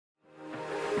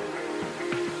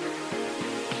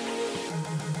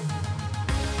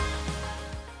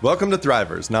Welcome to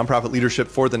Thrivers, Nonprofit Leadership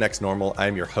for the Next Normal. I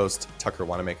am your host, Tucker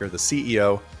Wanamaker, the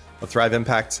CEO of Thrive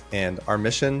Impact, and our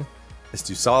mission is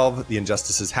to solve the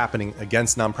injustices happening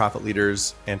against nonprofit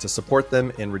leaders and to support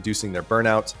them in reducing their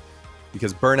burnout,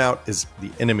 because burnout is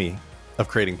the enemy of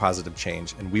creating positive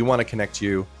change. And we want to connect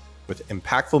you with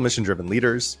impactful mission-driven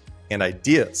leaders and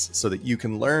ideas so that you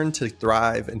can learn to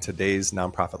thrive in today's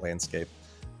nonprofit landscape.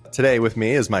 Today with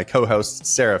me is my co-host,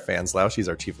 Sarah Fanslau. She's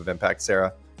our Chief of Impact.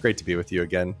 Sarah, great to be with you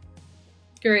again.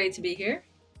 Great to be here.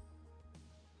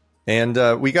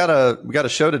 And we got a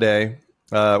show today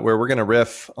where we're going to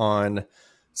riff on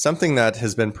something that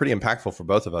has been pretty impactful for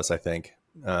both of us, I think,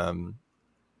 and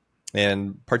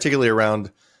particularly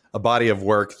around a body of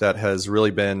work that has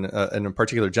really been, and a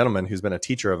particular gentleman who's been a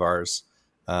teacher of ours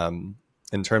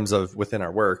in terms of within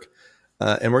our work.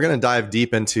 And we're going to dive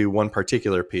deep into one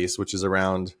particular piece, which is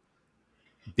around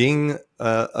being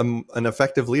an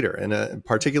effective leader, and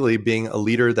particularly being a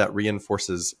leader that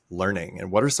reinforces learning.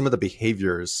 And what are some of the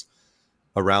behaviors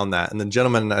around that? And the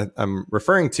gentleman I'm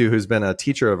referring to, who's been a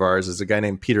teacher of ours, is a guy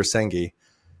named Peter Senge.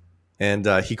 And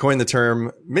he coined the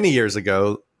term many years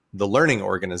ago, the learning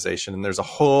organization. And there's a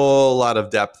whole lot of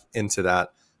depth into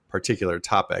that particular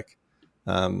topic.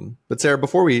 But Sarah,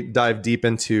 before we dive deep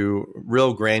into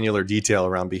real granular detail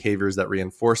around behaviors that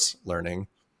reinforce learning,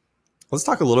 let's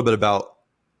talk a little bit about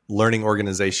learning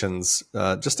organizations,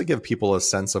 just to give people a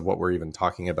sense of what we're even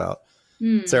talking about.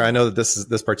 Sarah, I know that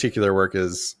this particular work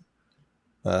is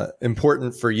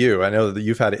important for you. I know that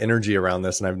you've had energy around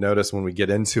this, and I've noticed when we get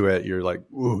into it, you're like,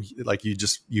 ooh, like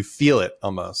you feel it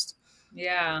almost.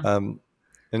 Yeah.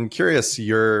 And curious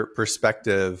your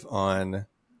perspective on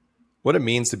what it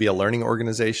means to be a learning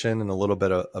organization and a little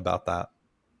bit about that.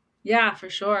 Yeah, for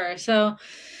sure. So,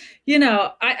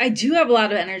 I do have a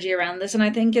lot of energy around this. And I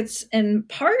think it's in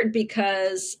part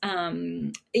because,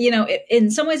 in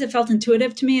some ways it felt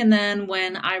intuitive to me. And then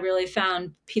when I really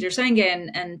found Peter Senge,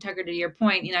 and Tucker, to your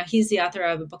point, he's the author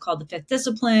of a book called The Fifth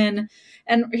Discipline.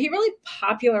 And he really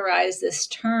popularized this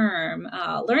term,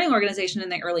 learning organization, in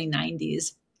the early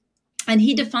 90s. And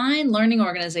he defined learning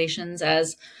organizations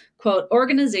as, quote,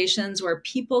 organizations where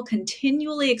people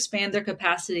continually expand their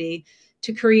capacity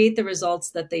to create the results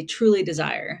that they truly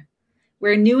desire,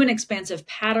 where new and expansive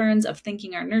patterns of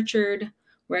thinking are nurtured,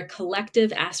 where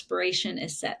collective aspiration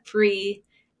is set free,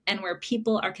 and where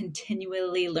people are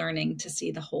continually learning to see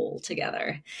the whole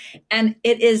together. And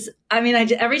it is,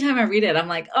 every time I read it, I'm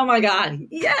like, oh my God,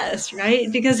 yes,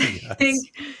 right? Because Yes.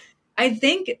 I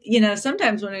think,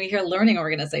 sometimes when we hear learning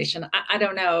organization, I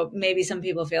don't know, maybe some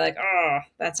people feel like, oh,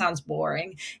 that sounds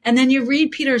boring. And then you read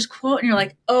Peter's quote and you're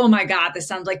like, oh my God, this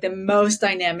sounds like the most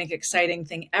dynamic, exciting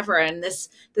thing ever. And this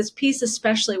piece,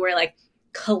 especially where like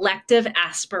collective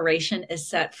aspiration is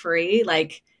set free,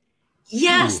 like,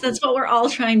 yes, that's what we're all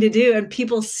trying to do. And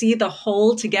people see the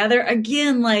whole together.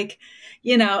 Again, like,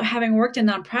 having worked in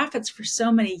nonprofits for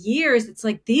so many years, it's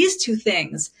like these two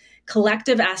things,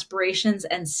 collective aspirations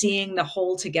and seeing the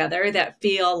whole together, that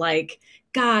feel like,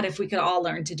 God, if we could all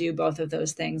learn to do both of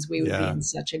those things, we would be in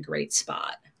such a great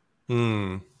spot.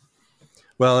 Well,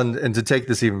 and to take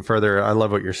this even further, I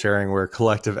love what you're sharing, where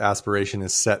collective aspiration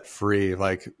is set free.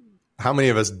 Like, how many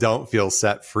of us don't feel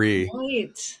set free?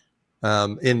 Right. I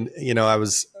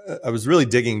was really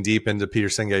digging deep into Peter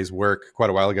Senge's work quite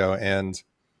a while ago, and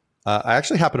I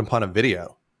actually happened upon a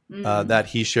video that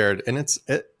he shared, and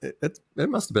it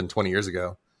must have been 20 years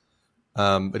ago.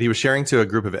 But he was sharing to a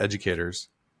group of educators,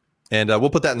 and we'll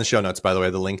put that in the show notes, by the way,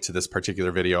 the link to this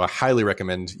particular video. I highly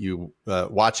recommend you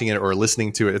watching it or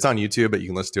listening to it. It's on YouTube, but you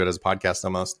can listen to it as a podcast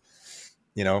almost.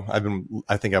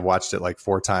 I think I've watched it like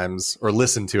 4 times, or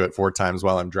listened to it 4 times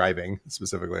while I'm driving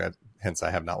specifically. Hence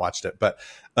I have not watched it. But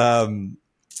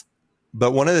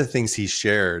one of the things he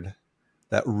shared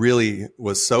that really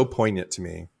was so poignant to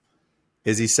me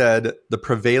is he said the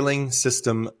prevailing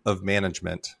system of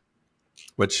management,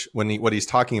 which what he's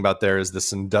talking about there is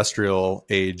this industrial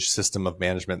age system of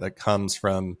management that comes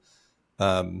from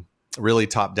really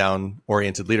top-down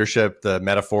oriented leadership. The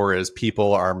metaphor is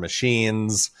people are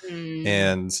machines.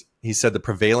 And he said the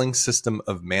prevailing system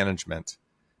of management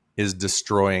is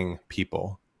destroying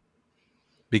people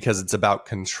because it's about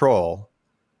control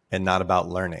and not about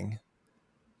learning.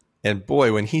 And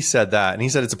boy, when he said that, and he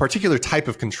said it's a particular type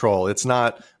of control. It's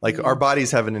not like our bodies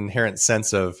have an inherent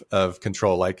sense of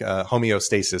control, like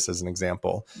homeostasis as an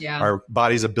example. Yeah. Our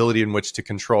body's ability in which to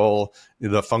control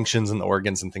the functions and the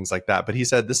organs and things like that. But he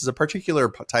said this is a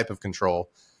particular type of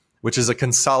control, which is a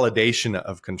consolidation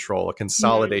of control, a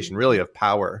consolidation really of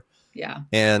power. Yeah.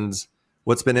 And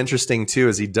what's been interesting too,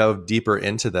 as he dove deeper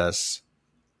into this,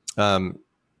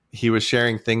 he was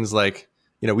sharing things like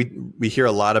we hear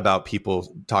a lot about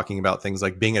people talking about things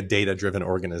like being a data-driven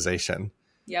organization.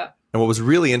 Yep. And what was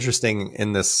really interesting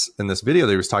in this video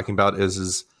that he was talking about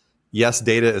is yes,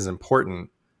 data is important,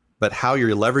 but how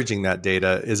you're leveraging that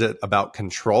data, is it about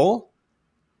control?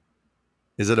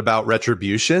 Is it about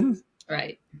retribution?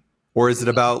 Right. Or is it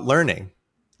about learning?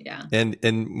 Yeah.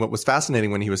 And what was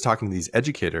fascinating when he was talking to these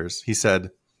educators, he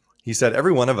said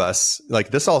every one of us, like,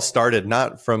 this all started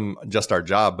not from just our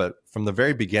job, but from the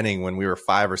very beginning when we were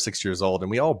 5 or 6 years old,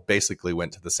 and we all basically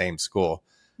went to the same school.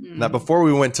 Now, before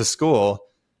we went to school,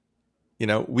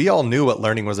 we all knew what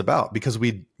learning was about because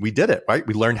we did it, right?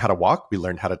 We learned how to walk, we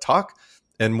learned how to talk.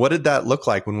 And what did that look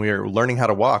like when we were learning how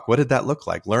to walk? What did that look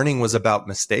like? Learning was about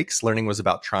mistakes. Learning was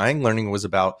about trying. Learning was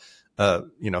about,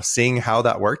 seeing how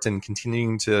that worked and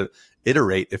continuing to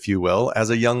iterate, if you will, as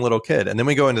a young little kid. And then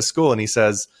we go into school, and he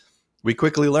says, we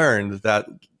quickly learned that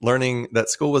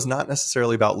school was not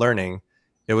necessarily about learning.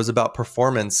 It was about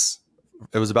performance.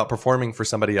 It was about performing for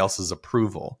somebody else's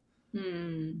approval.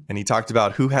 And he talked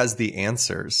about who has the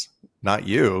answers, not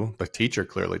you, the teacher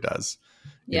clearly does.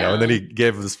 And then he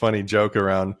gave this funny joke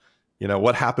around,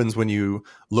 what happens when you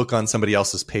look on somebody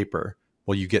else's paper?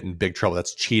 Well, you get in big trouble.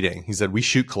 That's cheating. He said, we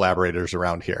shoot collaborators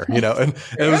around here, and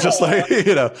it was just like,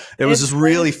 it was just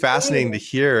really fascinating to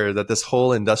hear that this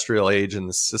whole industrial age and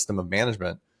the system of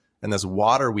management and this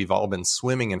water we've all been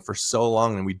swimming in for so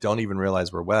long, and we don't even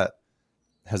realize we're wet,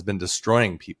 has been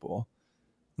destroying people.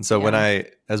 And so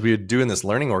as we were doing this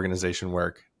learning organization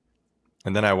work,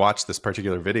 and then I watched this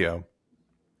particular video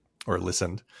or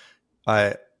listened,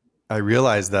 I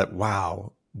realized that,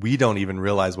 wow, we don't even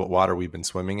realize what water we've been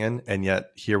swimming in. And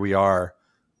yet here we are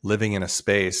living in a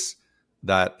space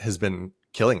that has been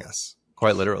killing us,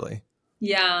 quite literally.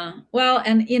 Yeah. Well,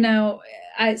 and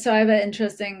I have an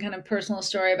interesting kind of personal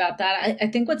story about that. I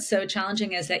think what's so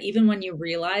challenging is that even when you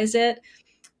realize it,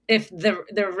 if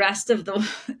the rest of the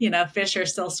fish are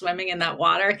still swimming in that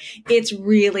water, it's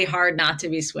really hard not to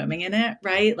be swimming in it,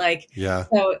 right? Like, yeah.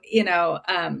 So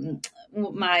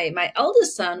my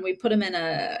eldest son, we put him in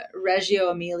a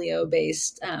Reggio Emilio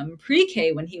based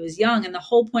pre-K when he was young, and the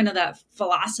whole point of that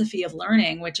philosophy of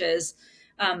learning, which is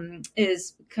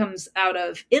comes out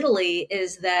of Italy,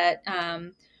 is that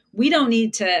we don't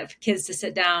need kids to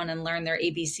sit down and learn their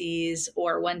ABCs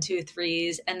or 1, 2,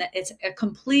 3s. And that it's a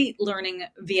complete learning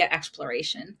via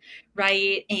exploration,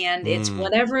 right? And it's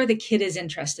whatever the kid is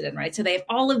interested in, right? So they have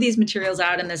all of these materials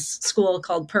out in this school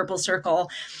called Purple Circle.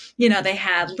 They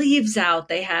had leaves out,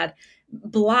 they had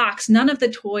blocks. None of the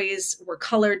toys were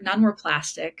colored, none were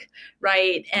plastic,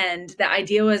 right? And the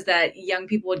idea was that young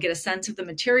people would get a sense of the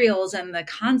materials and the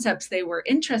concepts they were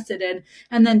interested in,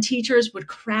 and then teachers would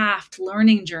craft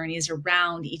learning journeys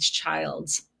around each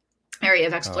child's area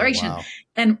of exploration. Oh, wow.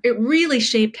 And it really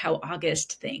shaped how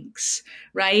August thinks,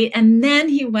 right? And then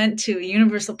he went to a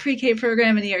universal pre-K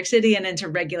program in New York City and into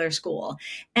regular school.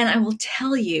 And I will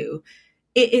tell you,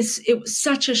 it was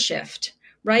such a shift,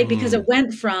 right? Because it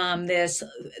went from this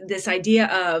idea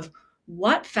of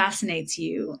what fascinates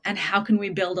you and how can we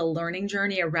build a learning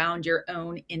journey around your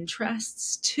own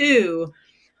interests to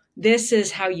this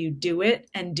is how you do it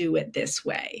and do it this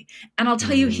way. And I'll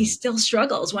tell you, he still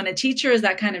struggles when a teacher is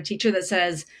that kind of teacher that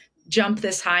says, jump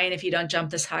this high. And if you don't jump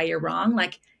this high, you're wrong.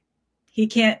 Like he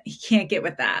can't get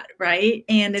with that. Right.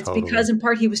 And it's because in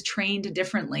part he was trained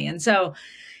differently. And so,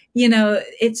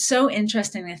 it's so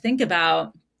interesting to think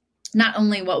about not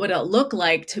only what would it look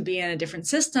like to be in a different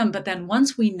system, but then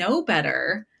once we know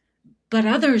better, but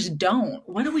others don't,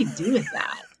 what do we do with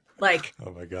that? Like,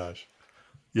 oh my gosh.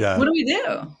 Yeah. What do we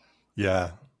do?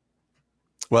 Yeah.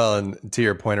 Well, and to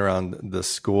your point around the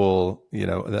school,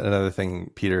 another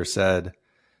thing Peter said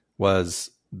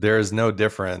was there is no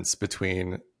difference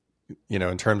between,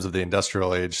 in terms of the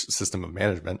industrial age system of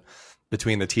management,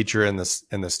 between the teacher and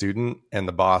the student and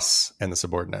the boss and the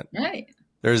subordinate. Right.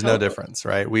 There's no difference,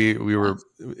 right?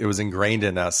 It was ingrained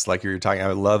in us. Like you were talking, I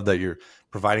love that you're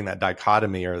providing that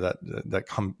dichotomy or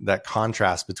that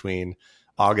contrast between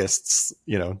August's,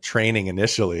 training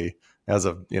initially as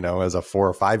a 4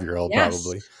 or 5 year old,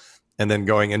 probably, and then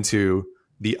going into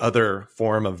the other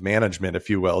form of management, if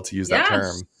you will, to use that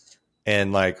term.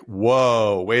 And like,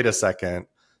 whoa, wait a second.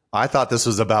 I thought this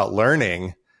was about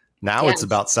learning. Now it's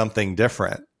about something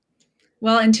different.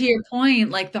 Well, and to your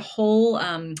point, like the whole,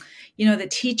 the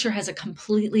teacher has a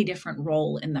completely different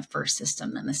role in the first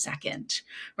system than the second,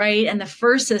 right? And the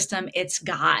first system, it's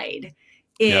guide.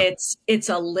 It's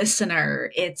a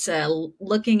listener. It's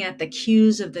looking at the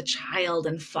cues of the child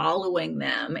and following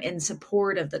them in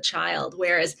support of the child.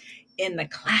 Whereas in the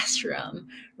classroom,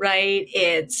 right,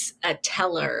 it's a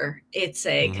teller, it's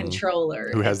a controller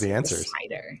who has the answers,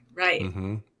 decider, right?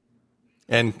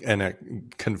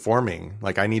 and conforming.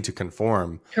 Like I need to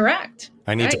conform. Correct.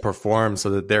 I need to Right. perform so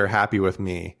that they're happy with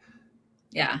me.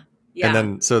 Yeah.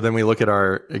 And Yeah. then we look at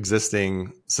our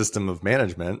existing system of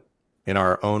management in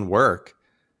our own work,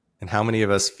 and how many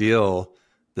of us feel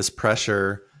this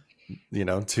pressure,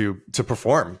 to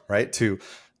perform, right? To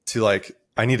like,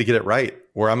 I need to get it right,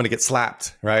 or I'm going to get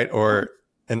slapped, right?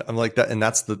 And I'm like that. And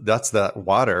that's that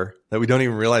water that we don't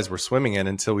even realize we're swimming in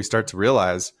until we start to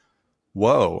realize,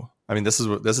 whoa. I mean, this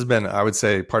has been, I would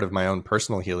say, part of my own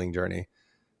personal healing journey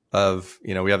of,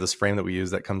 we have this frame that we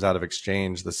use that comes out of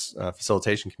Exchange, this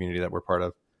facilitation community that we're part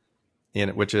of, in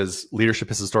which is leadership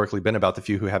has historically been about the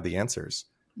few who have the answers.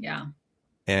 Yeah.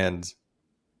 And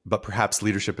but perhaps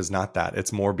leadership is not that.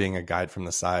 It's more being a guide from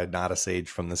the side, not a sage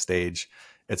from the stage.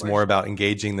 It's more about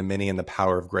engaging the many and the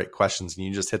power of great questions. And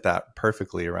you just hit that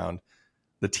perfectly around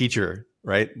the teacher,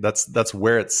 right? That's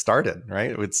where it started,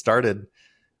 right? It started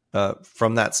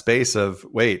from that space of,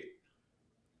 wait,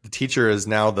 the teacher is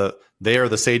now they are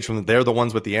the sage they're the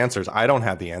ones with the answers. I don't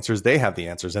have the answers. They have the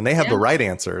answers, and they have the right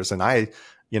answers. And I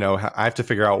have to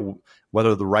figure out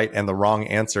whether the right and the wrong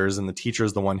answers, and the teacher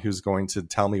is the one who's going to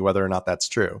tell me whether or not that's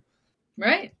true.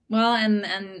 Right. Well,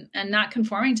 and not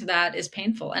conforming to that is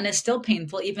painful, and is still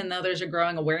painful, even though there's a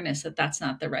growing awareness that that's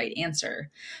not the right answer.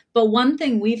 But one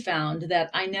thing we found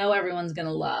that I know everyone's going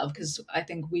to love, because I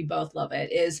think we both love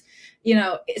it, is,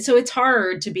 so it's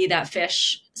hard to be that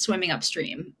fish swimming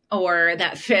upstream, or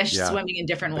that fish swimming in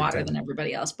different water than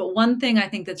everybody else. But one thing I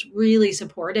think that's really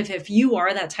supportive, if you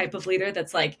are that type of leader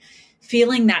that's like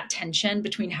feeling that tension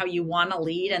between how you want to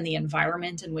lead and the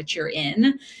environment in which you're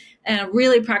in, and a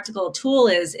really practical tool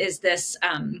is this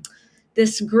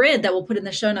grid that we'll put in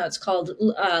the show notes called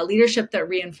leadership that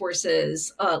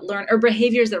reinforces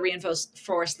behaviors that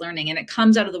reinforce learning. And it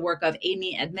comes out of the work of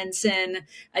Amy Edmondson,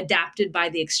 adapted by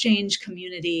the Exchange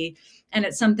community. And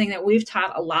it's something that we've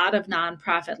taught a lot of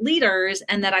nonprofit leaders,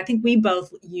 and that I think we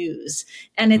both use.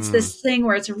 And it's this thing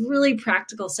where it's a really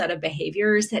practical set of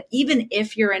behaviors that even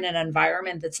if you're in an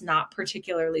environment that's not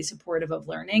particularly supportive of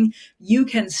learning, you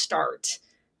can start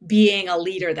being a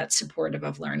leader that's supportive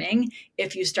of learning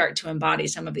if you start to embody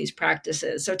some of these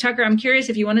practices. So Tucker, I'm curious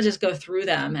if you want to just go through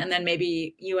them, and then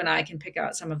maybe you and I can pick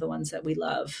out some of the ones that we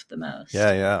love the most.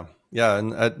 Yeah.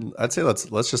 And I'd say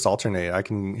let's just alternate. I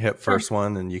can hit first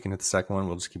one and you can hit the second one.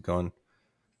 We'll just keep going.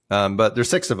 But there's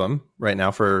 6 of them right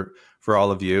now for all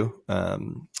of you.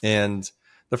 And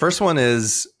the first one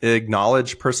is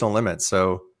acknowledge personal limits.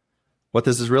 So what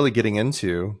this is really getting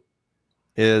into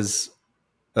is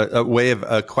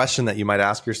a question that you might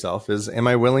ask yourself is, am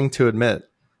I willing to admit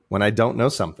when I don't know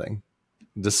something?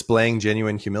 Displaying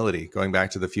genuine humility, going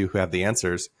back to the few who have the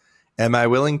answers. Am I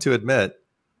willing to admit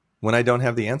when I don't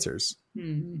have the answers?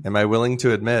 Mm-hmm. Am I willing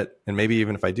to admit, and maybe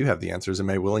even if I do have the answers, am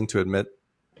I willing to admit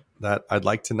that I'd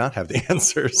like to not have the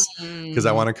answers because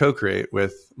I want to co-create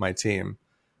with my team?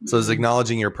 So it's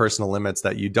acknowledging your personal limits,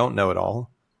 that you don't know it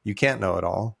all. You can't know it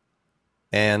all.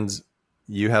 And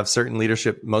you have certain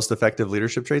most effective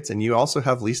leadership traits, and you also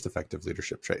have least effective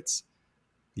leadership traits.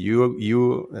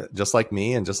 You just like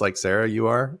me and just like Sarah,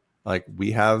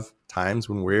 we have times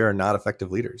when we are not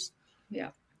effective leaders. Yeah.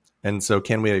 And so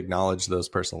can we acknowledge those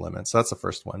personal limits? So that's the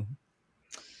first one.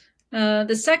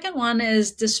 The second one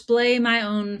is display my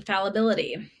own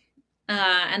fallibility.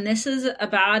 And this is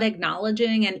about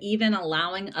acknowledging and even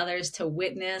allowing others to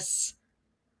witness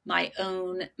my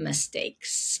own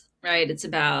mistakes, right? It's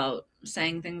about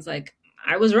saying things like,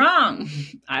 I was wrong.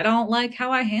 I don't like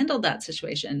how I handled that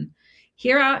situation.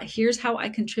 Here's how I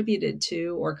contributed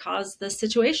to or caused the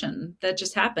situation that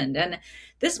just happened. And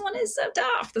this one is so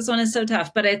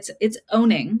tough. But it's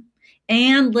owning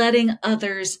and letting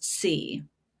others see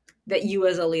that you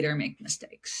as a leader make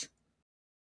mistakes.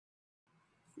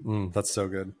 That's so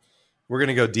good. We're going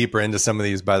to go deeper into some of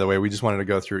these, by the way. We just wanted to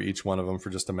go through each one of them for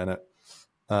just a minute.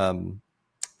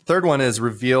 Third one is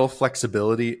reveal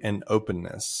flexibility and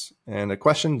openness. And a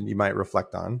question you might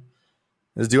reflect on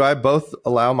is, do I both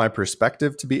allow my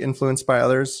perspective to be influenced by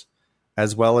others,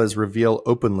 as well as reveal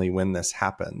openly when this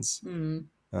happens?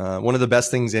 One of the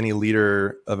best things any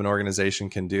leader of an organization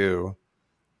can do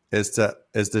is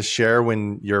to share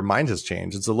when your mind has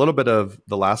changed. It's a little bit of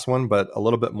the last one, but a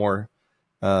little bit more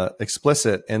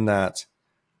explicit, in that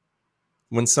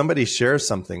when somebody shares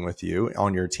something with you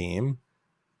on your team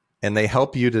and they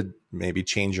help you to maybe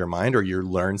change your mind, or you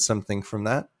learn something from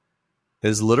that,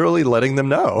 is literally letting them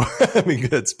know. I mean,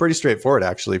 it's pretty straightforward,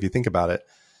 actually, if you think about it,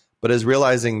 but is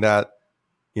realizing that,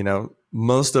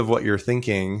 most of what you're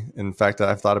thinking, in fact,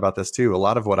 I've thought about this too, a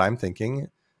lot of what I'm thinking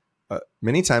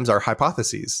many times are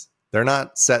hypotheses. They're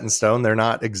not set in stone. They're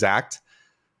not exact.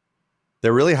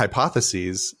 They're really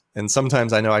hypotheses. And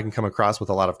sometimes I know I can come across with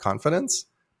a lot of confidence,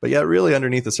 but yet really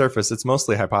underneath the surface, it's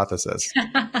mostly hypothesis.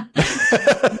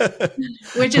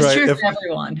 Which is right? true for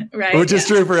everyone, right? Which is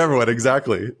true for everyone,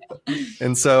 exactly.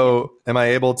 And so am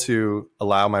I able to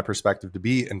allow my perspective to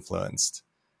be influenced?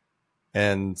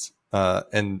 And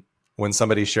when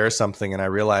somebody shares something and I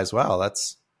realize, wow,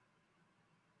 that's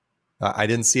I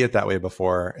didn't see it that way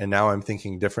before, and now I'm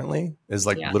thinking differently, is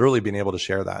like Yeah. literally being able to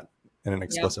share that in an Yeah.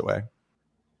 explicit way.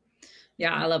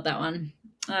 Yeah, I love that one.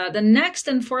 The next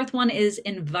and fourth one is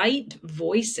invite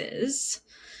voices.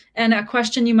 And a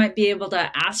question you might be able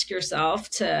to ask yourself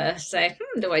to say,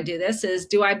 do I do this? Is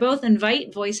do I both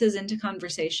invite voices into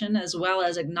conversation as well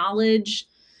as acknowledge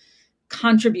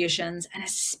contributions and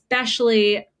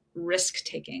especially risk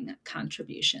taking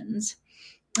contributions?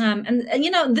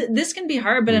 This can be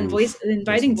hard, but Oof, this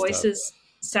inviting one's tough. voices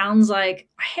sounds like,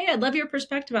 hey, I'd love your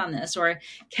perspective on this, or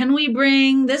can we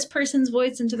bring this person's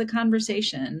voice into the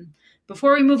conversation?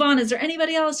 Before we move on, is there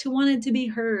anybody else who wanted to be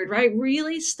heard, right?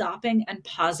 Really stopping and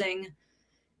pausing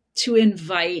to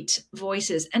invite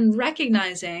voices and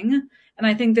recognizing, and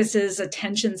I think this is a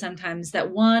tension sometimes,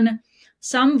 that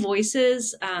some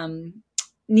voices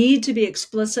need to be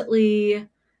explicitly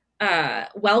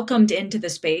welcomed into the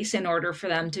space in order for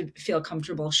them to feel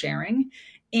comfortable sharing.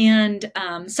 And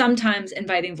sometimes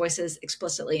inviting voices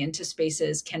explicitly into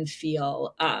spaces can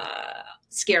feel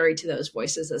scary to those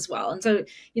voices as well. And so,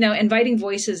 inviting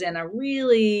voices in a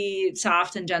really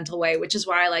soft and gentle way, which is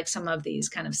why I like some of these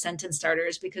kind of sentence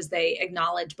starters, because they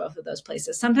acknowledge both of those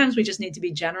places. Sometimes we just need to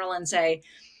be general and say,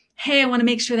 hey, I want to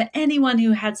make sure that anyone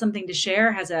who had something to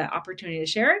share has an opportunity to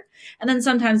share it. And then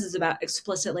sometimes it's about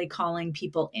explicitly calling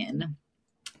people in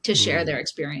to share their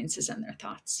experiences and their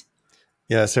thoughts.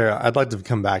 Yeah, Sarah, I'd like to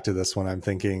come back to this one. I'm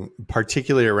thinking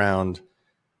particularly around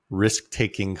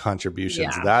risk-taking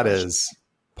contributions. Yeah, That for sure. is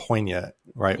poignant,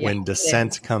 right? Yeah, When it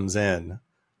dissent is. comes in,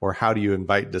 or how do you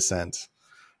invite dissent?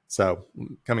 So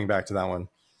coming back to that one.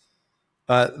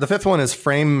 The fifth one is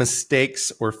frame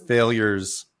mistakes or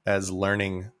failures as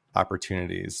learning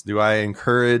opportunities. Do I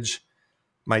encourage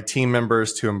my team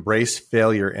members to embrace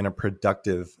failure in a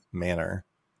productive manner?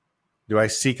 Do I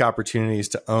seek opportunities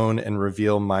to own and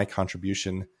reveal my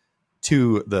contribution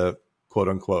to the quote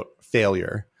unquote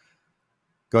failure?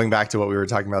 Going back to what we were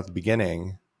talking about at the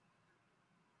beginning,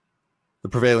 the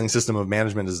prevailing system of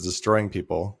management is destroying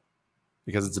people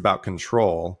because it's about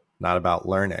control, not about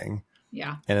learning.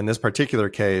 Yeah. And in this particular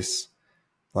case,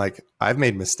 like I've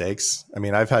made mistakes. I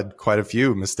mean, I've had quite a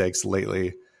few mistakes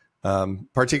lately,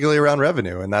 particularly around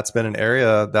revenue. And that's been an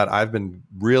area that I've been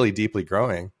really deeply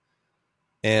growing.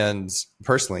 And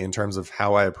personally, in terms of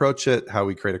how I approach it, how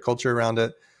we create a culture around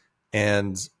it.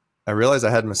 And I realized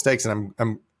I had mistakes, and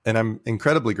I'm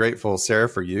incredibly grateful, Sarah,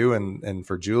 for you and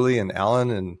for Julie and Alan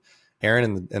and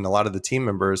Aaron and a lot of the team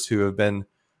members who have been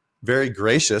very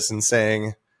gracious in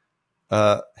saying,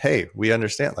 hey, we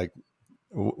understand. Like,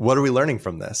 what are we learning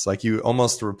from this? Like, you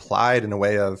almost replied in a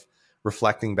way of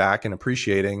reflecting back and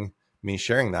appreciating me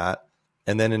sharing that,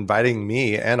 and then inviting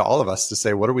me and all of us to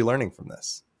say, what are we learning from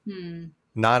this?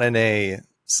 Not in a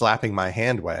slapping my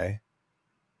hand way,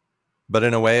 but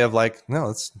in a way of like, no,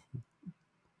 it's,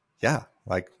 yeah,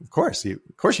 like, of course you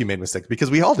made mistakes, because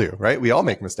we all do, right? We all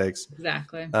make mistakes.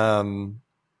 Exactly. And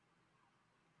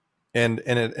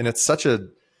it's such a,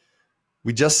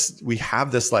 we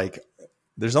have this, like,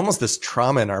 there's almost this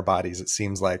trauma in our bodies, it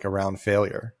seems like, around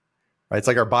failure, right? It's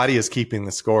like our body is keeping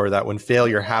the score that when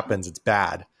failure happens, it's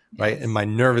bad, right? Yes. And my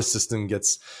nervous system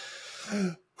gets,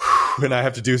 and I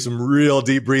have to do some real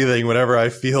deep breathing whenever I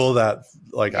feel that,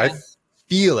 like, I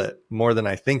feel it more than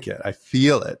I think it. I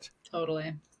feel it.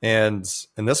 Totally. And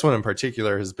this one in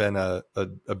particular has been a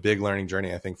big learning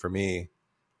journey, I think, for me,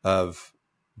 of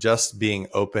just being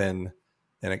open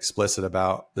and explicit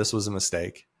about, this was a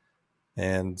mistake,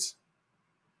 and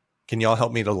can y'all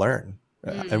help me to learn?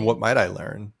 And what might I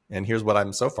learn? And here's what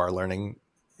I'm so far learning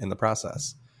in the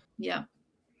process. Yeah.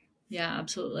 Yeah,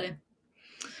 absolutely.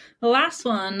 The last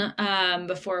one,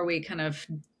 before we kind of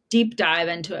deep dive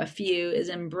into a few, is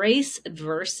embrace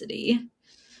adversity.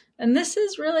 And this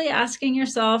is really asking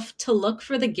yourself to look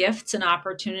for the gifts and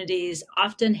opportunities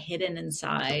often hidden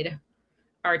inside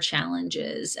our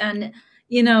challenges. And,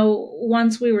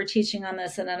 once we were teaching on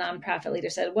this, and a nonprofit leader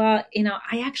said, well,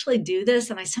 I actually do this,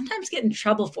 and I sometimes get in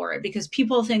trouble for it because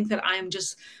people think that I'm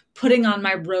just putting on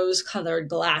my rose-colored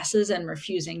glasses and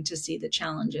refusing to see the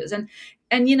challenges. And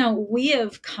we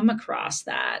have come across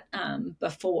that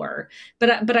before,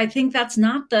 but I think that's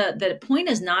not the point.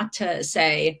 Is not to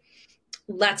say,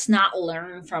 let's not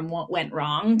learn from what went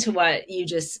wrong, to what you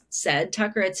just said,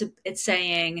 Tucker. It's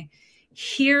saying,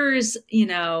 here's,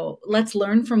 let's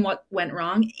learn from what went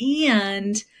wrong.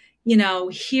 And,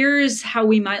 here's how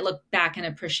we might look back and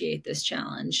appreciate this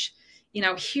challenge.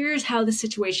 Here's how the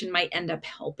situation might end up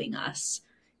helping us.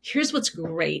 Here's what's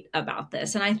great about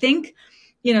this. And I think,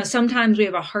 sometimes we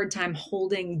have a hard time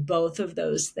holding both of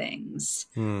those things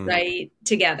right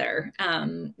together,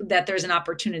 that there's an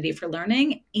opportunity for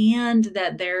learning and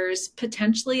that there's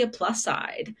potentially a plus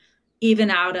side, even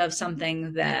out of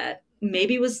something that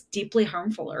maybe was deeply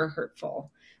harmful or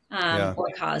hurtful, Yeah. or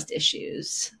caused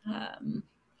issues.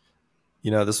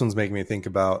 This one's making me think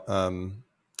about,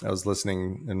 I was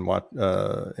listening and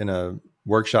in a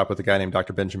workshop with a guy named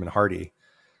Dr. Benjamin Hardy,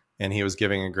 and he was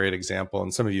giving a great example.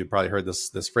 And some of you have probably heard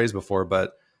this phrase before,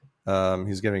 but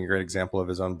he's giving a great example of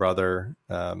his own brother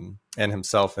and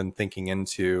himself, and thinking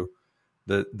into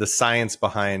the science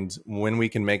behind when we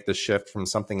can make the shift from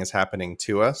something is happening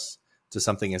to us to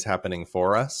something is happening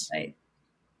for us. Right.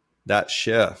 That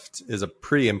shift is a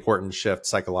pretty important shift,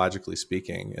 psychologically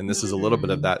speaking. And this is a little bit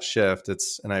of that shift.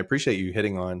 And I appreciate you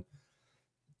hitting on,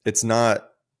 it's not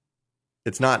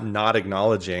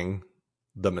acknowledging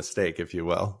the mistake, if you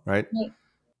will, right?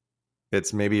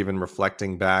 It's maybe even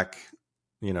reflecting back,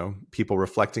 people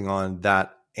reflecting on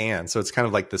that. And so it's kind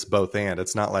of like this both and.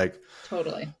 It's not like,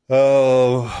 totally,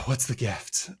 oh, what's the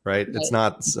gift, right? It's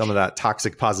not some of that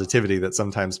toxic positivity that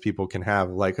sometimes people can have,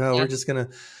 like, oh, we're just going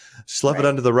to slough it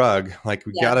under the rug. Like,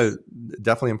 we gotta,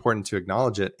 definitely important to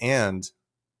acknowledge it. And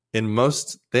in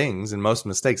most things, in most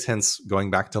mistakes, hence going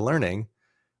back to learning,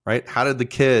 right? How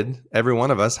did every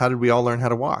one of us, how did we all learn how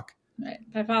to walk? Right.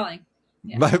 By falling.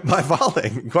 Yeah. By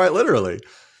falling, quite literally.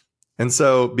 And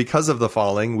so because of the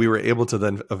falling, we were able to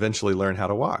then eventually learn how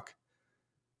to walk.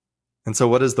 And so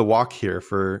what is the walk here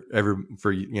for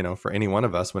any one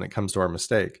of us when it comes to our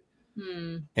mistake?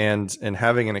 And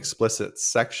having an explicit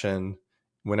section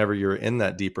whenever you're in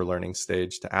that deeper learning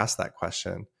stage to ask that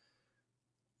question,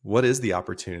 what is the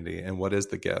opportunity and what is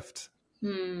the gift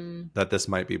that this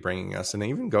might be bringing us? And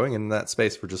even going in that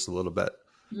space for just a little bit.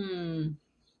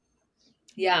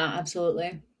 Yeah,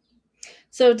 absolutely.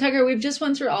 So Tucker, we've just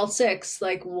went through all 6.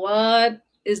 Like, what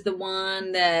is the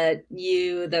one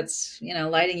that's,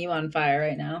 lighting you on fire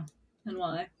right now, and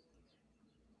why?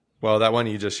 Well, that one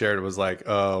you just shared was like,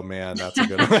 oh man, that's a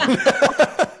good one.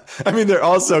 I mean, they're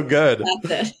all so good.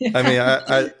 I mean,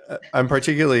 I'm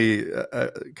particularly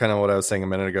kind of what I was saying a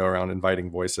minute ago around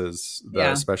inviting voices,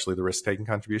 especially the risk-taking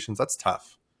contributions. That's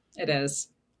tough. It is.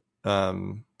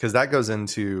 Because that goes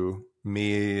into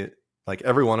me, like,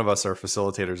 every one of us are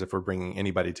facilitators if we're bringing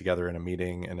anybody together in a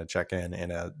meeting, in a check-in, in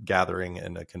a gathering,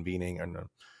 in a convening, or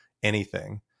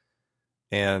anything.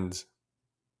 And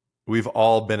we've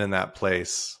all been in that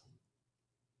place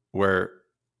where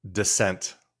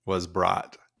dissent was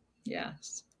brought.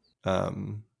 Yes.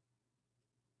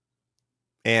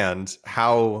 And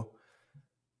how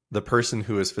the person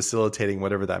who is facilitating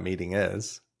whatever that meeting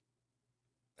is,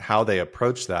 how they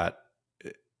approach that,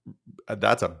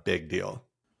 that's a big deal.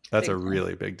 That's a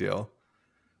really big deal.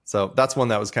 So that's one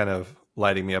that was kind of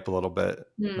lighting me up a little bit.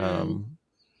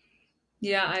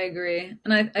 Yeah, I agree.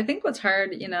 And I think what's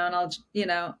hard, and I'll,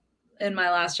 in my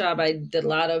last job, I did a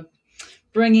lot of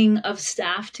bringing of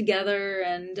staff together,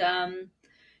 and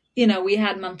we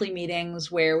had monthly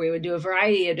meetings where we would do a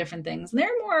variety of different things. And they're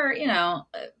more,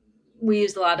 we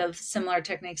used a lot of similar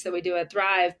techniques that we do at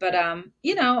Thrive, but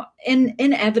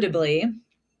inevitably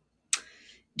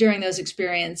during those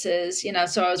experiences,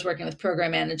 so I was working with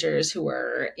program managers who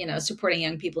were, supporting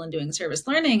young people and doing service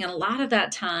learning. And a lot of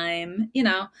that time,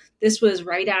 this was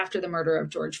right after the murder of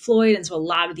George Floyd. And so a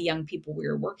lot of the young people we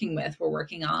were working with were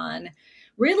working on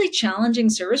really challenging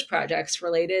service projects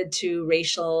related to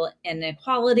racial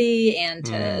inequality and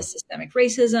to systemic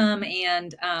racism.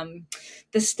 And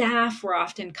the staff were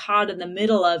often caught in the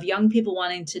middle of young people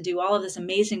wanting to do all of this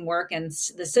amazing work and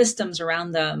the systems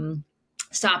around them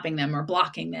stopping them or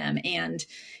blocking them. And,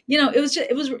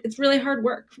 it's really hard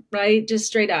work, right? Just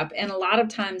straight up. And a lot of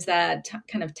times that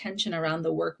kind of tension around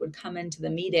the work would come into the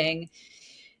meeting.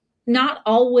 Not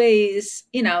always,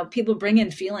 people bring in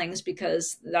feelings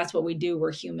because that's what we do.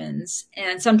 We're humans.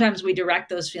 And sometimes we direct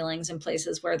those feelings in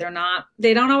places where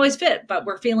they don't always fit, but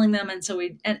we're feeling them. And so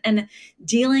and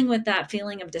dealing with that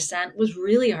feeling of dissent was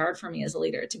really hard for me as a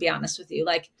leader, to be honest with you.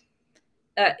 Like,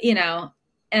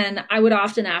 and I would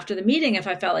often, after the meeting, if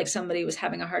I felt like somebody was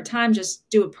having a hard time, just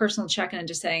do a personal check-in and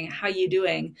just saying, how you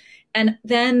doing? And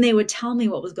then they would tell me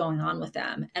what was going on with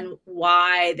them and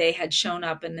why they had shown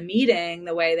up in the meeting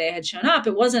the way they had shown up.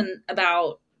 It wasn't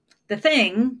about the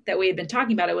thing that we had been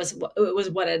talking about. It was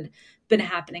what had been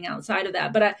happening outside of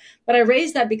that. But I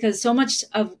raised that because so much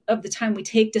of the time we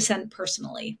take dissent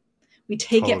personally. We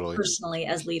take it Totally. personally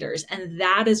as leaders, and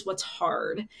that is what's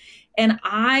hard. And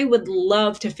I would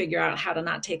love to figure out how to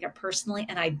not take it personally,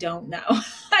 and I don't know.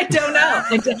 I don't know.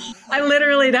 I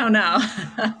literally don't know.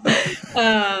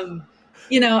 um,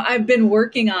 I've been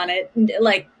working on it,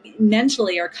 like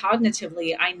mentally or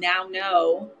cognitively. I now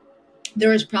know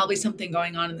there is probably something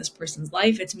going on in this person's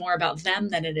life. It's more about them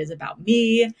than it is about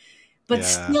me. But Yeah.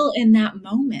 still, in that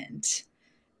moment,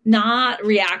 not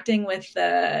reacting with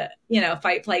the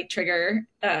fight flight trigger,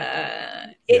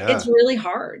 it's Yeah. really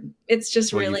hard. It's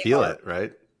just Well, you really feel hard. it,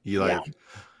 right? You Yeah, like,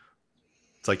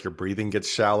 it's like your breathing gets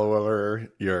shallower.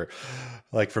 You're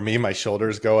like, for me, my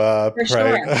shoulders go up, for sure.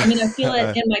 right? I mean, I feel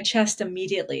it in my chest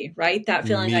immediately, right? That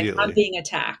feeling like I'm Immediately. being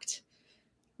attacked,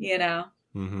 you know?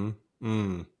 Mm-hmm.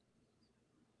 Mm.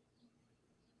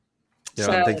 I'm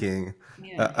So, thinking,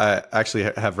 yeah. I actually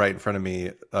have right in front of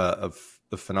me a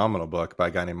phenomenal book by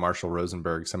a guy named Marshall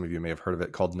Rosenberg. Some of you may have heard of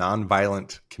it, called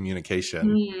Nonviolent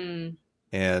Communication. Hmm.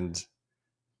 And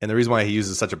the reason why he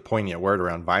uses such a poignant word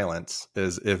around violence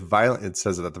is, if violent, it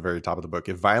says it at the very top of the book,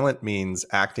 if violent means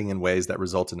acting in ways that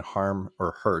result in harm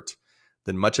or hurt,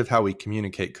 then much of how we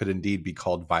communicate could indeed be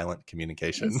called violent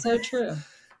communication. It's so true.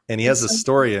 And he has It's a so true.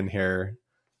 story in here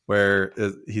where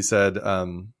he said,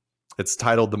 it's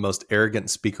titled "The Most Arrogant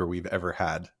Speaker We've Ever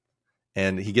Had."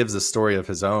 And he gives a story of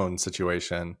his own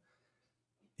situation.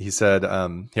 He said,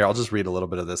 here, I'll just read a little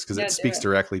bit of this because Yeah, it do speaks it.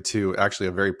 directly to actually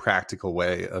a very practical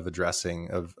way of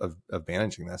addressing, of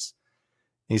managing this.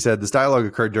 He said, this dialogue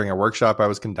occurred during a workshop I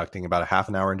was conducting. About a half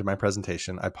an hour into my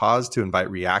presentation, I paused to invite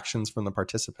reactions from the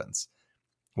participants.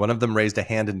 One of them raised a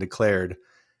hand and declared,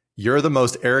 "You're the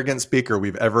most arrogant speaker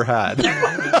we've ever had."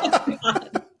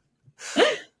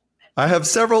 I have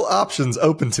several options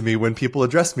open to me when people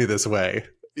address me this way.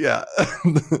 Yeah.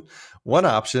 One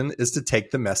option is to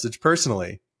take the message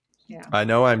personally. Yeah. I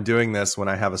know I'm doing this when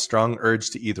I have a strong urge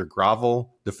to either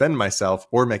grovel, defend myself,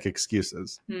 or make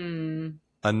excuses. Hmm.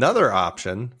 Another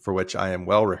option, for which I am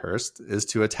well rehearsed, is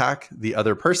to attack the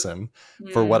other person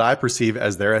for Hmm. what I perceive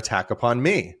as their attack upon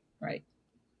me. Right.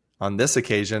 On this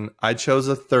occasion, I chose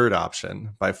a third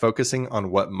option by focusing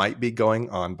on what might be going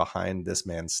on behind this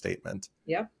man's statement.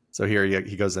 Yep. So here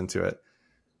he goes into it.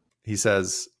 He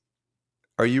says,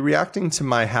 "Are you reacting to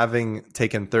my having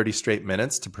taken 30 straight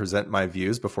minutes to present my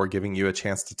views before giving you a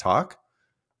chance to talk?"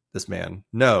 This man,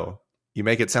 "No, you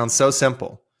make it sound so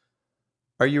simple."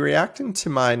 "Are you reacting to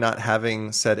my not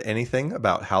having said anything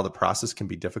about how the process can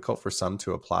be difficult for some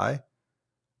to apply?"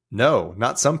 "No,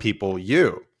 not some people,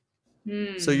 you."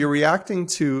 "So Hmm. you're reacting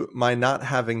to my not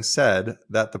having said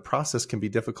that the process can be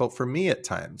difficult for me at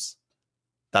times?"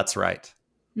 "That's right."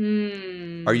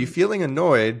 "Are you Hmm. feeling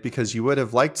annoyed because you would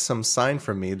have liked some sign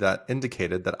from me that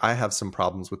indicated that I have some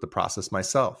problems with the process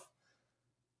myself?"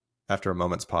 After a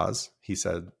moment's pause, he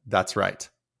said, "That's right."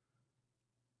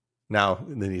 Now,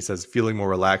 and then he says, "Feeling more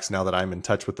relaxed now that I'm in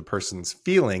touch with the person's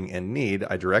feeling and need,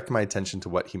 I direct my attention to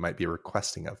what he might be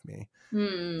requesting of me."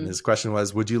 And Hmm. his question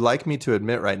was, "Would you like me to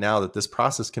admit right now that this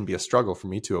process can be a struggle for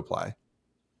me to apply?"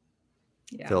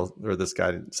 Yeah. Phil, or this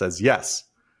guy, says yes.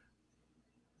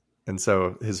 And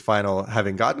so his final,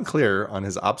 having gotten clear on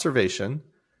his observation,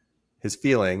 his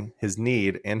feeling, his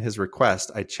need, and his request,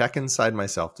 I check inside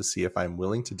myself to see if I'm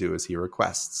willing to do as he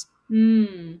requests. Hmm.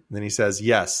 And then he says,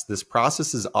 "Yes, this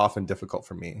process is often difficult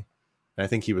for me." And I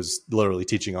think he was literally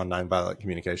teaching on nonviolent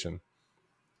communication.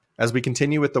 "As we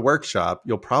continue with the workshop,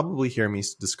 you'll probably hear me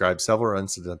describe several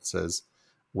incidences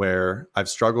where I've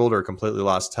struggled or completely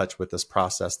lost touch with this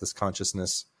process, this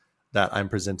consciousness that I'm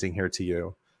presenting here to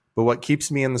you. But what keeps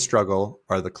me in the struggle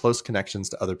are the close connections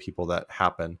to other people that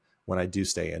happen when I do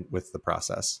stay in with the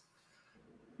process."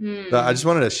 But I Hmm. just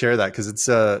wanted to share that because it's,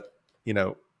 you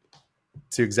know,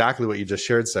 to exactly what you just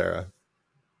shared, Sarah.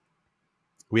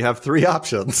 We have three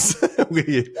options.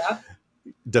 We Yep.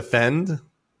 defend,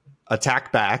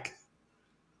 attack back,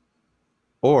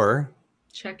 or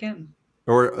Check in.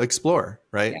 explore,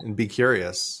 right? Yeah. And be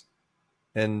curious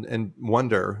and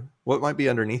wonder what might be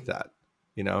underneath that.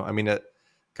 I mean,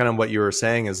 kind of what you were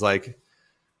saying is like,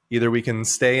 either we can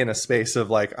stay in a space of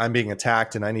like, I'm being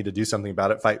attacked and I need to do something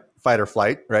about it, fight or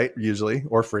flight, right? Usually,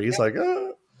 or freeze, Yep.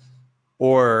 like,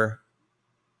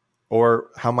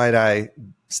 or how might I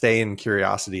stay in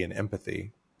curiosity and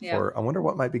empathy Yeah. for, I wonder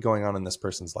what might be going on in this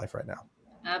person's life right now.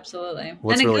 Absolutely. And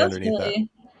What's it really goes underneath that? really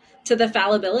to the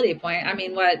fallibility point. I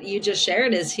mean, what you just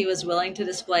shared is he was willing to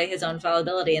display his own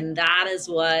fallibility, and that is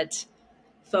what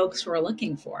folks were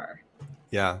looking for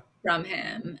Yeah. from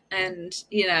him. And,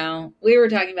 we were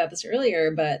talking about this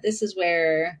earlier, but this is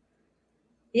where,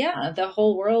 yeah, the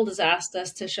whole world has asked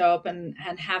us to show up and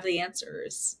have the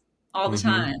answers. all the Mm-hmm.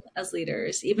 time as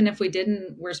leaders. Even if we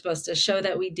didn't, we're supposed to show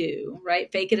that we do,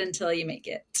 right? Fake it until you make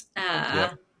it.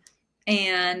 Yep.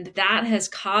 And that has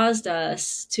caused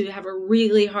us to have a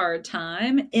really hard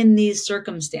time in these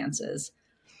circumstances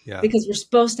Yeah. because we're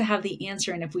supposed to have the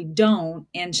answer. And if we don't,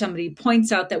 and somebody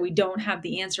points out that we don't have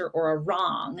the answer or are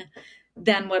wrong,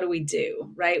 then what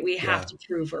do? Right? We have Yeah. to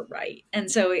prove we're right.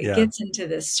 And so it Yeah. gets into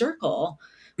this circle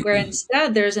where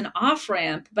instead there's an off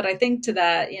ramp. But I think to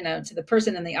that, to the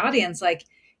person in the audience, like,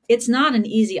 it's not an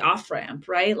easy off ramp,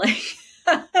 right? Like,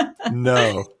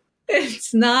 No.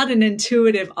 it's not an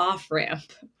intuitive off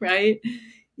ramp, right?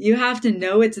 You have to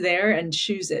know it's there and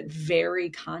choose it very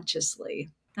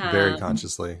consciously. Very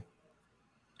consciously.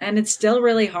 And it's still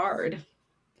really hard.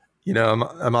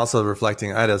 I'm also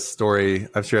reflecting. I had a story.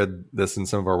 I've shared this in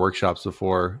some of our workshops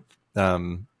before,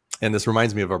 and this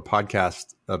reminds me of our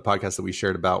podcast, a podcast that we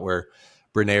shared about where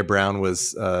Brene Brown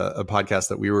was a podcast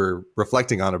that we were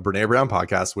reflecting on, a Brene Brown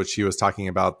podcast, which she was talking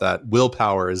about that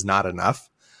willpower is not enough,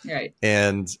 Right.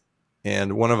 and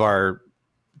one of our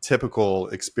typical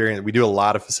experience, we do a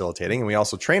lot of facilitating, and we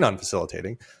also train on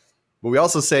facilitating. But we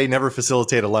also say never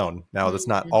facilitate alone. Now, that's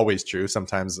not always true.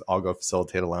 Sometimes I'll go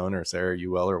facilitate alone, or Sarah, you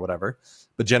will, or whatever.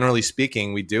 But generally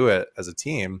speaking, we do it as a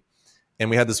team. And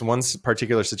we had this one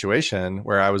particular situation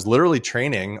where I was literally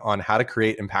training on how to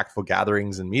create impactful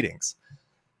gatherings and meetings.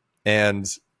 And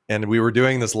we were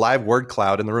doing this live word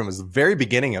cloud in the room. It was the very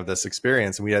beginning of this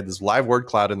experience. And we had this live word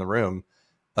cloud in the room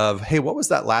of, hey, what was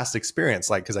that last experience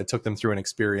like? Because I took them through an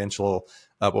experiential,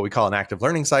 what we call an active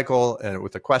learning cycle, and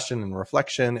with a question and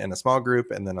reflection in a small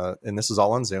group, and then and this is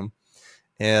all on Zoom,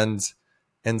 and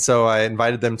so I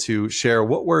invited them to share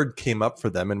what word came up for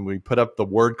them, and we put up the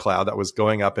word cloud that was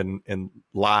going up in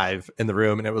live in the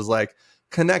room, and it was like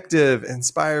connective,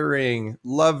 inspiring,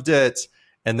 loved it,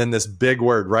 and then this big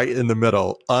word right in the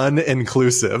middle,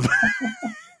 uninclusive.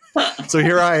 So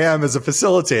here I am as a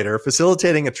facilitator,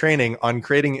 facilitating a training on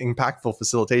creating impactful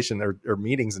facilitation or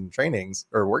meetings and trainings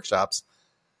or workshops.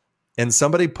 And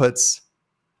somebody puts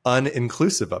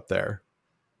uninclusive up there.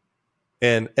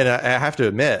 And I have to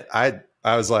admit, I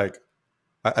was like,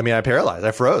 I paralyzed.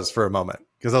 I froze for a moment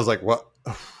because I was like,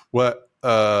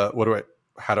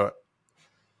 how do I?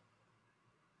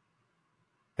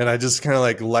 And I just kind of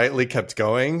like lightly kept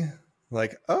going,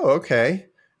 like, oh, okay.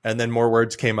 And then more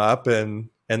words came up, and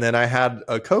then I had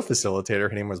a co-facilitator.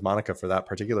 Her name was Monica for that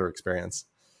particular experience.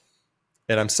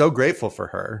 And I'm so grateful for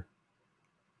her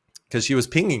because she was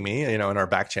pinging me, in our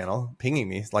back channel, pinging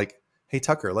me like, hey,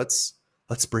 Tucker, let's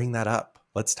bring that up.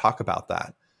 Let's talk about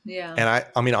that. Yeah. And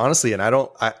I mean, honestly, and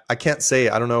I can't say,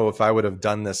 I don't know if I would have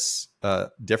done this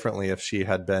differently if she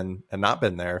had been and not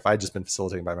been there, if I had just been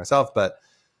facilitating by myself, but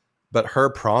her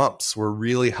prompts were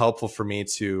really helpful for me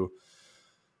to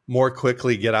more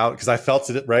quickly get out, because I felt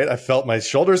it, right? I felt my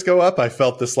shoulders go up. I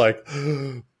felt this like,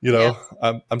 Yeah.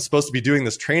 I'm supposed to be doing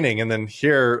this training. And then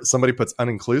here somebody puts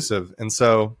uninclusive. And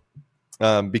so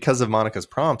because of Monica's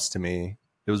prompts to me,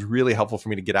 it was really helpful for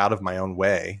me to get out of my own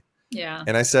way. Yeah.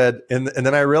 And I said, and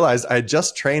then I realized I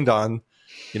just trained on,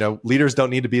 leaders don't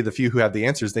need to be the few who have the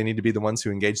answers. They need to be the ones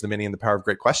who engage the many in the power of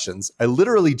great questions. I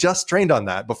literally just trained on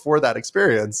that before that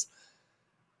experience.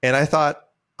 And I thought,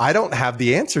 I don't have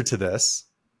the answer to this.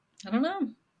 I don't know.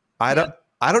 I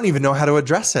don't even know how to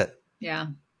address it. Yeah.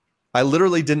 I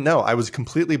literally didn't know. I was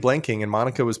completely blanking, and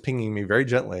Monica was pinging me very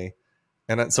gently.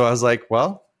 And so I was like,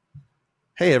 well,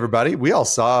 hey, everybody, we all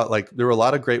saw, like, there were a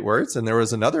lot of great words, and there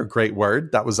was another great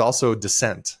word that was also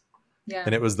dissent. Yeah.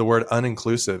 And it was the word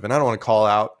uninclusive. And I don't want to call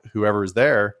out whoever is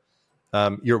there.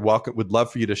 You're welcome. Would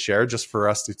love for you to share, just for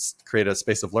us to create a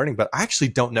space of learning. But I actually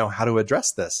don't know how to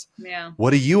address this. Yeah. What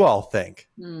do you all think?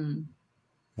 Mm.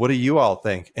 What do you all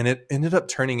think? And it ended up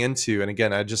turning into, and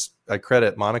again, I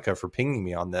credit Monica for pinging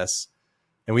me on this.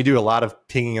 And we do a lot of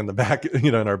pinging in the back,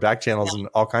 in our back channels, and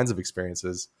all kinds of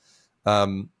experiences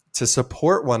to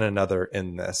support one another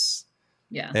in this.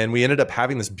 Yeah. And we ended up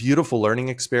having this beautiful learning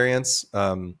experience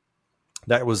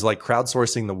that was like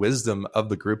crowdsourcing the wisdom of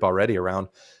the group already around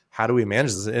how do we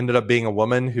manage this. It ended up being a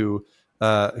woman who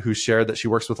shared that she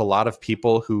works with a lot of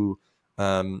people who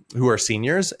are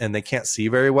seniors and they can't see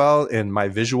very well. And my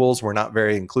visuals were not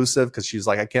very inclusive because she's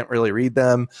like, I can't really read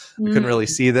them. I couldn't really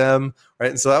see them. Right.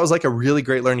 And so that was like a really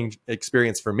great learning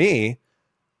experience for me.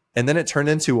 And then it turned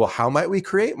into, well, how might we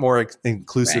create more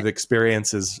inclusive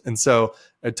experiences? And so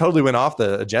it totally went off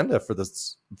the agenda for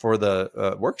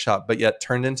the workshop, but yet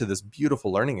turned into this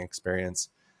beautiful learning experience.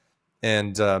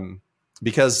 And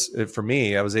because for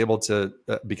me, I was able to,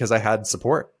 because I had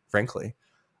support, frankly.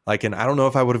 Like, and I don't know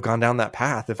if I would have gone down that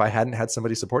path if I hadn't had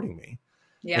somebody supporting me.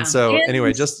 Yeah. And so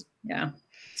anyway, just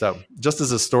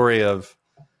as a story of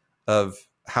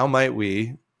how might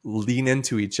we lean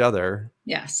into each other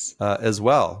Yes. as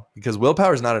well? Because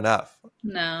willpower is not enough.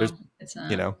 There's, No, it's you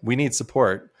not. know, we need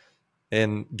support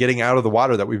in getting out of the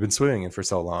water that we've been swimming in for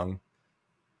so long.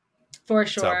 For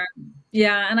So sure.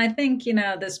 Yeah. And I think,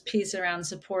 this piece around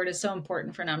support is so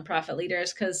important for nonprofit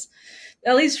leaders because,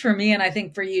 at least for me, and I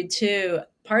think for you too,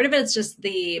 part of it's just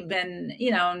been,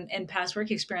 in past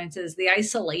work experiences, the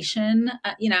isolation,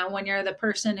 when you're the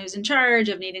person who's in charge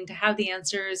of needing to have the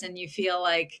answers and you feel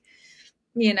like,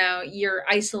 you're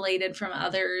isolated from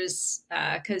others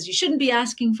because you shouldn't be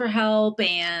asking for help.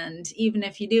 And even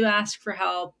if you do ask for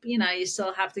help, you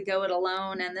still have to go it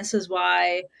alone. And this is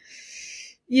why,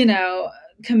 you know,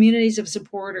 communities of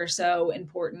support are so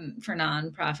important for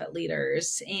nonprofit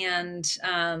leaders. And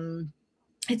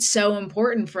it's so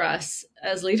important for us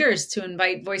as leaders to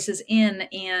invite voices in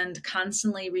and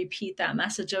constantly repeat that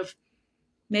message of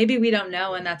maybe we don't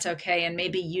know and that's okay. And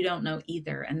maybe you don't know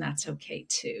either. And that's okay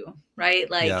too. Right.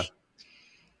 yeah, Like,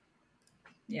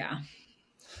 yeah.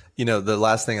 the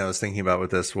last thing I was thinking about with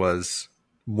this was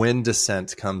when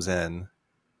dissent comes in.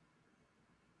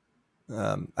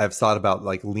 I've thought about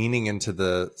like leaning into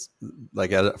the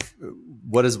like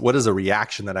what is a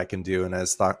reaction that I can do, and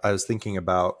I was thinking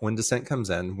about when dissent comes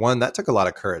in. One, that took a lot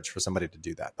of courage for somebody to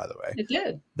do that. By the way, It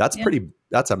did. that's Yeah. pretty.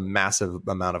 That's a massive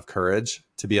amount of courage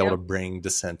to be able Yep. to bring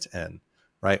dissent in,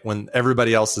 right? When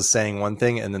everybody else is saying one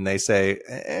thing and then they say,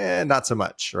 not so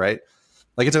much, right?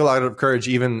 Like it took a lot of courage,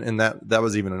 even in that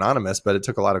was even anonymous, but it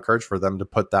took a lot of courage for them to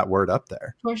put that word up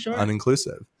there, For sure.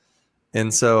 uninclusive.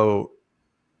 And so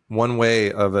one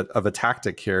way of a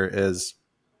tactic here is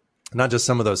not just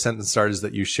some of those sentence starters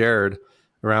that you shared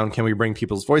around, can we bring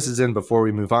people's voices in before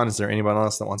we move on? Is there anyone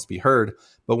else that wants to be heard?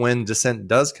 But when dissent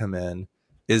does come in,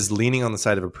 is leaning on the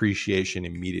side of appreciation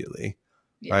immediately,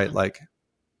 right? Yeah. Like,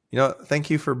 thank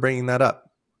you for bringing that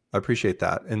up. I appreciate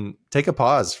that. And take a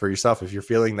pause for yourself. If you're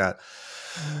feeling that,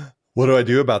 what do I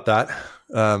do about that?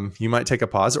 You might take a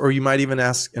pause, or you might even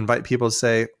invite people to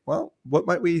say, well, what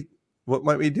might we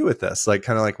do with this? Like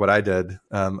kind of like what I did,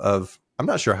 of, I'm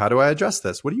not sure, how do I address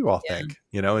this? What do you all Yeah. think?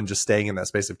 And just staying in that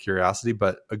space of curiosity.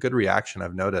 But a good reaction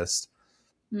I've noticed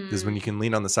is when Mm, you can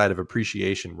lean on the side of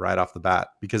appreciation right off the bat,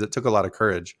 because it took a lot of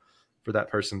courage for that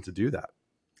person to do that.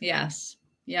 yes.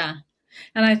 Yeah.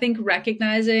 And I think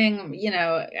recognizing,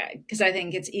 because I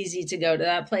think it's easy to go to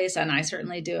that place, and I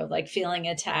certainly do, of like feeling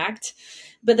attacked.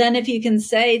 But then if you can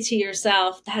say to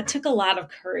yourself, that took a lot of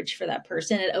courage for that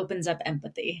person, it opens up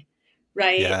empathy,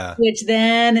 right? Yeah. Which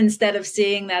then instead of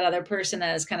seeing that other person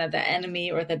as kind of the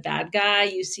enemy or the bad guy,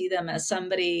 you see them as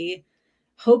somebody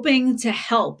hoping to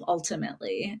help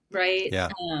ultimately, right? Yeah.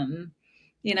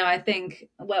 I think,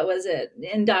 what was it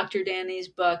in Dr. Danny's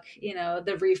book,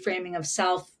 the reframing of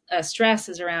self stress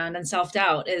is around, and self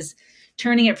doubt is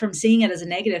turning it from seeing it as a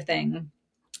negative thing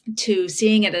to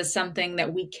seeing it as something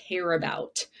that we care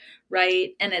about,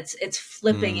 right? And it's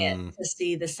flipping it Mm, to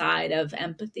see the side of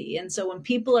empathy. And so when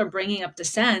people are bringing up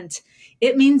dissent,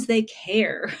 it means they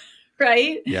care,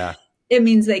 right? yeah. It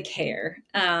means they care.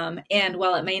 And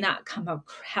while it may not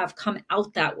have come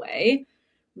out that way,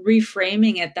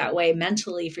 reframing it that way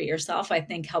mentally for yourself, I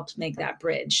think helps make that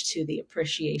bridge to the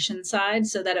appreciation side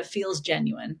so that it feels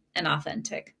genuine and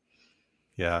authentic.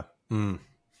 Yeah. Mm.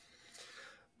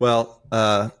 Well,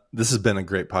 this has been a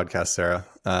great podcast, Sarah.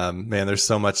 Man, there's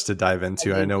so much to dive I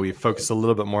into. I do know we focused a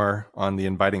little bit more on the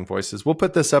inviting voices. We'll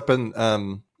put this up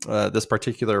in this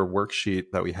particular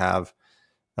worksheet that we have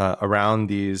around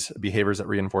these behaviors that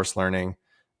reinforce learning.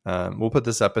 We'll put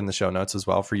this up in the show notes as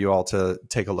well for you all to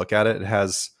take a look at it. It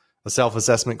has a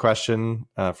self-assessment question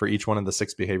for each one of the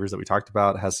 6 behaviors that we talked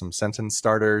about. It has some sentence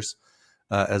starters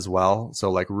as well. So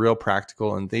like real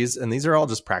practical, and these are all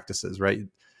just practices, right?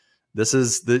 This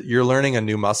is you're learning a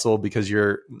new muscle because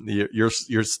you're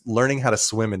learning how to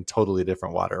swim in totally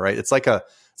different water, right? It's like a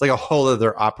whole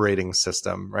other operating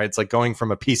system, right? It's like going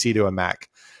from a PC to a Mac.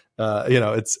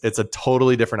 It's a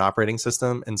totally different operating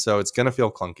system, and so it's going to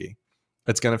feel clunky,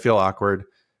 it's going to feel awkward,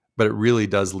 but it really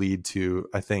does lead to,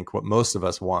 I think, what most of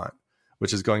us want,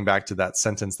 which is going back to that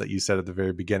sentence that you said at the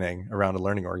very beginning around a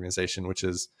learning organization, which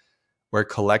is where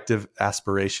collective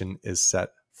aspiration is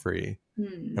set free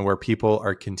Hmm. and where people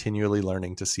are continually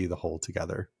learning to see the whole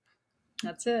together.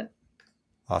 That's it.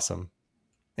 Awesome.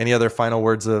 Any other final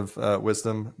words of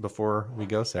wisdom before we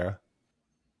go, Sarah?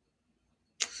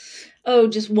 Oh,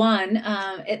 just one.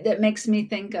 That makes me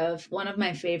think of one of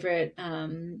my favorite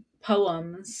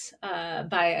poems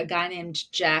by a guy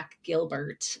named Jack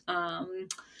Gilbert.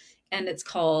 And it's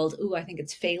called, I think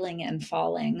it's Failing and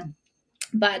Falling.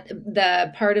 But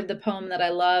the part of the poem that I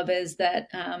love is that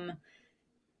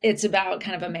it's about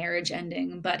kind of a marriage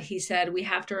ending, but he said we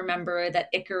have to remember that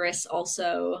Icarus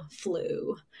also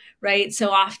flew, right?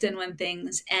 So often when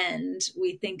things end,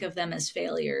 we think of them as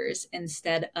failures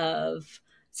instead of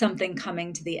something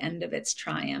coming to the end of its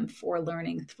triumph or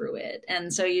learning through it.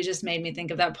 And so you just made me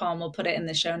think of that poem. We'll put it in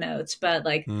the show notes, but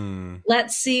like, Hmm.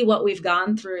 let's see what we've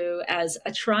gone through as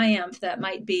a triumph that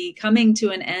might be coming to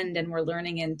an end and we're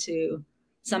learning into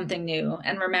something new.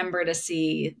 And remember to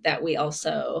see that we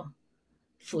also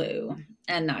flew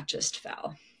and not just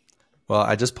fell. Well,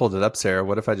 I just pulled it up, Sarah.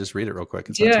 What if I just read it real quick?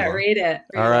 It's Do not too it, long. read it,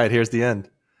 All read it. right, here's the end.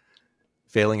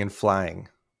 Failing and Flying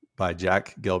by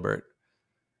Jack Gilbert.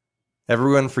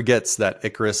 Everyone forgets that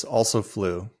Icarus also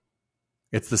flew.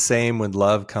 It's the same when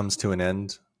love comes to an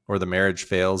end or the marriage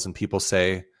fails and people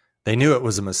say they knew it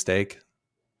was a mistake,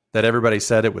 that everybody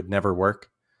said it would never work,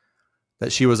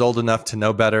 that she was old enough to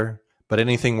know better, but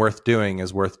anything worth doing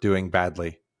is worth doing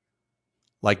badly.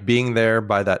 Like being there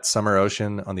by that summer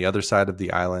ocean on the other side of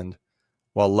the island,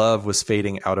 while love was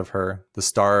fading out of her, the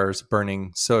stars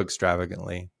burning so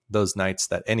extravagantly, those nights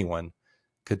that anyone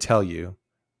could tell you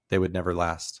they would never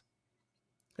last.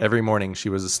 Every morning she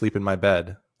was asleep in my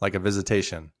bed, like a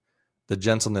visitation, the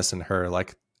gentleness in her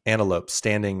like antelope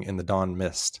standing in the dawn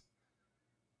mist.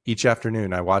 Each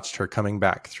afternoon I watched her coming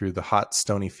back through the hot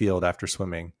stony field after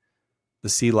swimming, the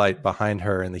sea light behind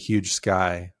her and the huge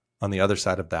sky on the other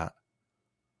side of that.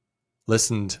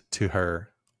 Listened to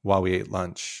her while we ate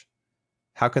lunch.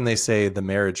 How can they say the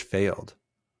marriage failed?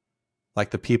 Like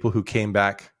the people who came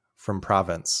back from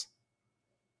Provence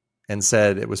and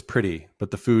said it was pretty,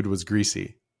 but the food was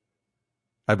greasy.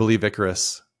 I believe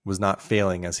Icarus was not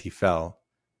failing as he fell,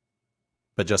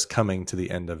 but just coming to the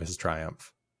end of his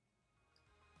triumph.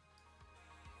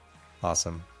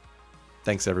 Awesome.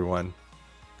 Thanks, everyone.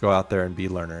 Go out there and be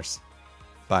learners.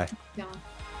 Bye. Yeah.